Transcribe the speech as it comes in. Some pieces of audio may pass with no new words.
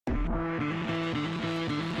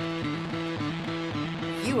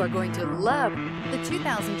You are going to love the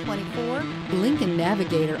 2024 Lincoln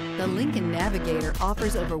Navigator. The Lincoln Navigator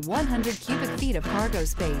offers over 100 cubic feet of cargo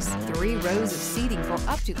space, 3 rows of seating for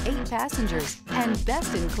up to 8 passengers, and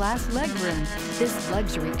best-in-class legroom. This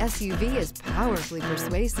luxury SUV is powerfully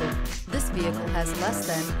persuasive. This vehicle has less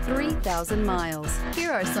than 3,000 miles.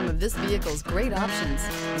 Here are some of this vehicle's great options: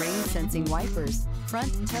 rain-sensing wipers,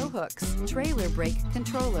 front tow hooks, trailer brake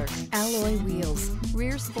controller, alloy wheels,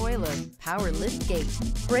 rear spoiler, power lift gate,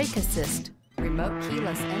 brake assist, remote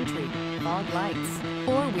keyless entry, fog lights,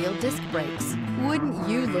 4-wheel disc brakes. Wouldn't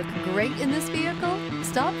you look great in this vehicle?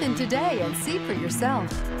 Stop in today and see for yourself.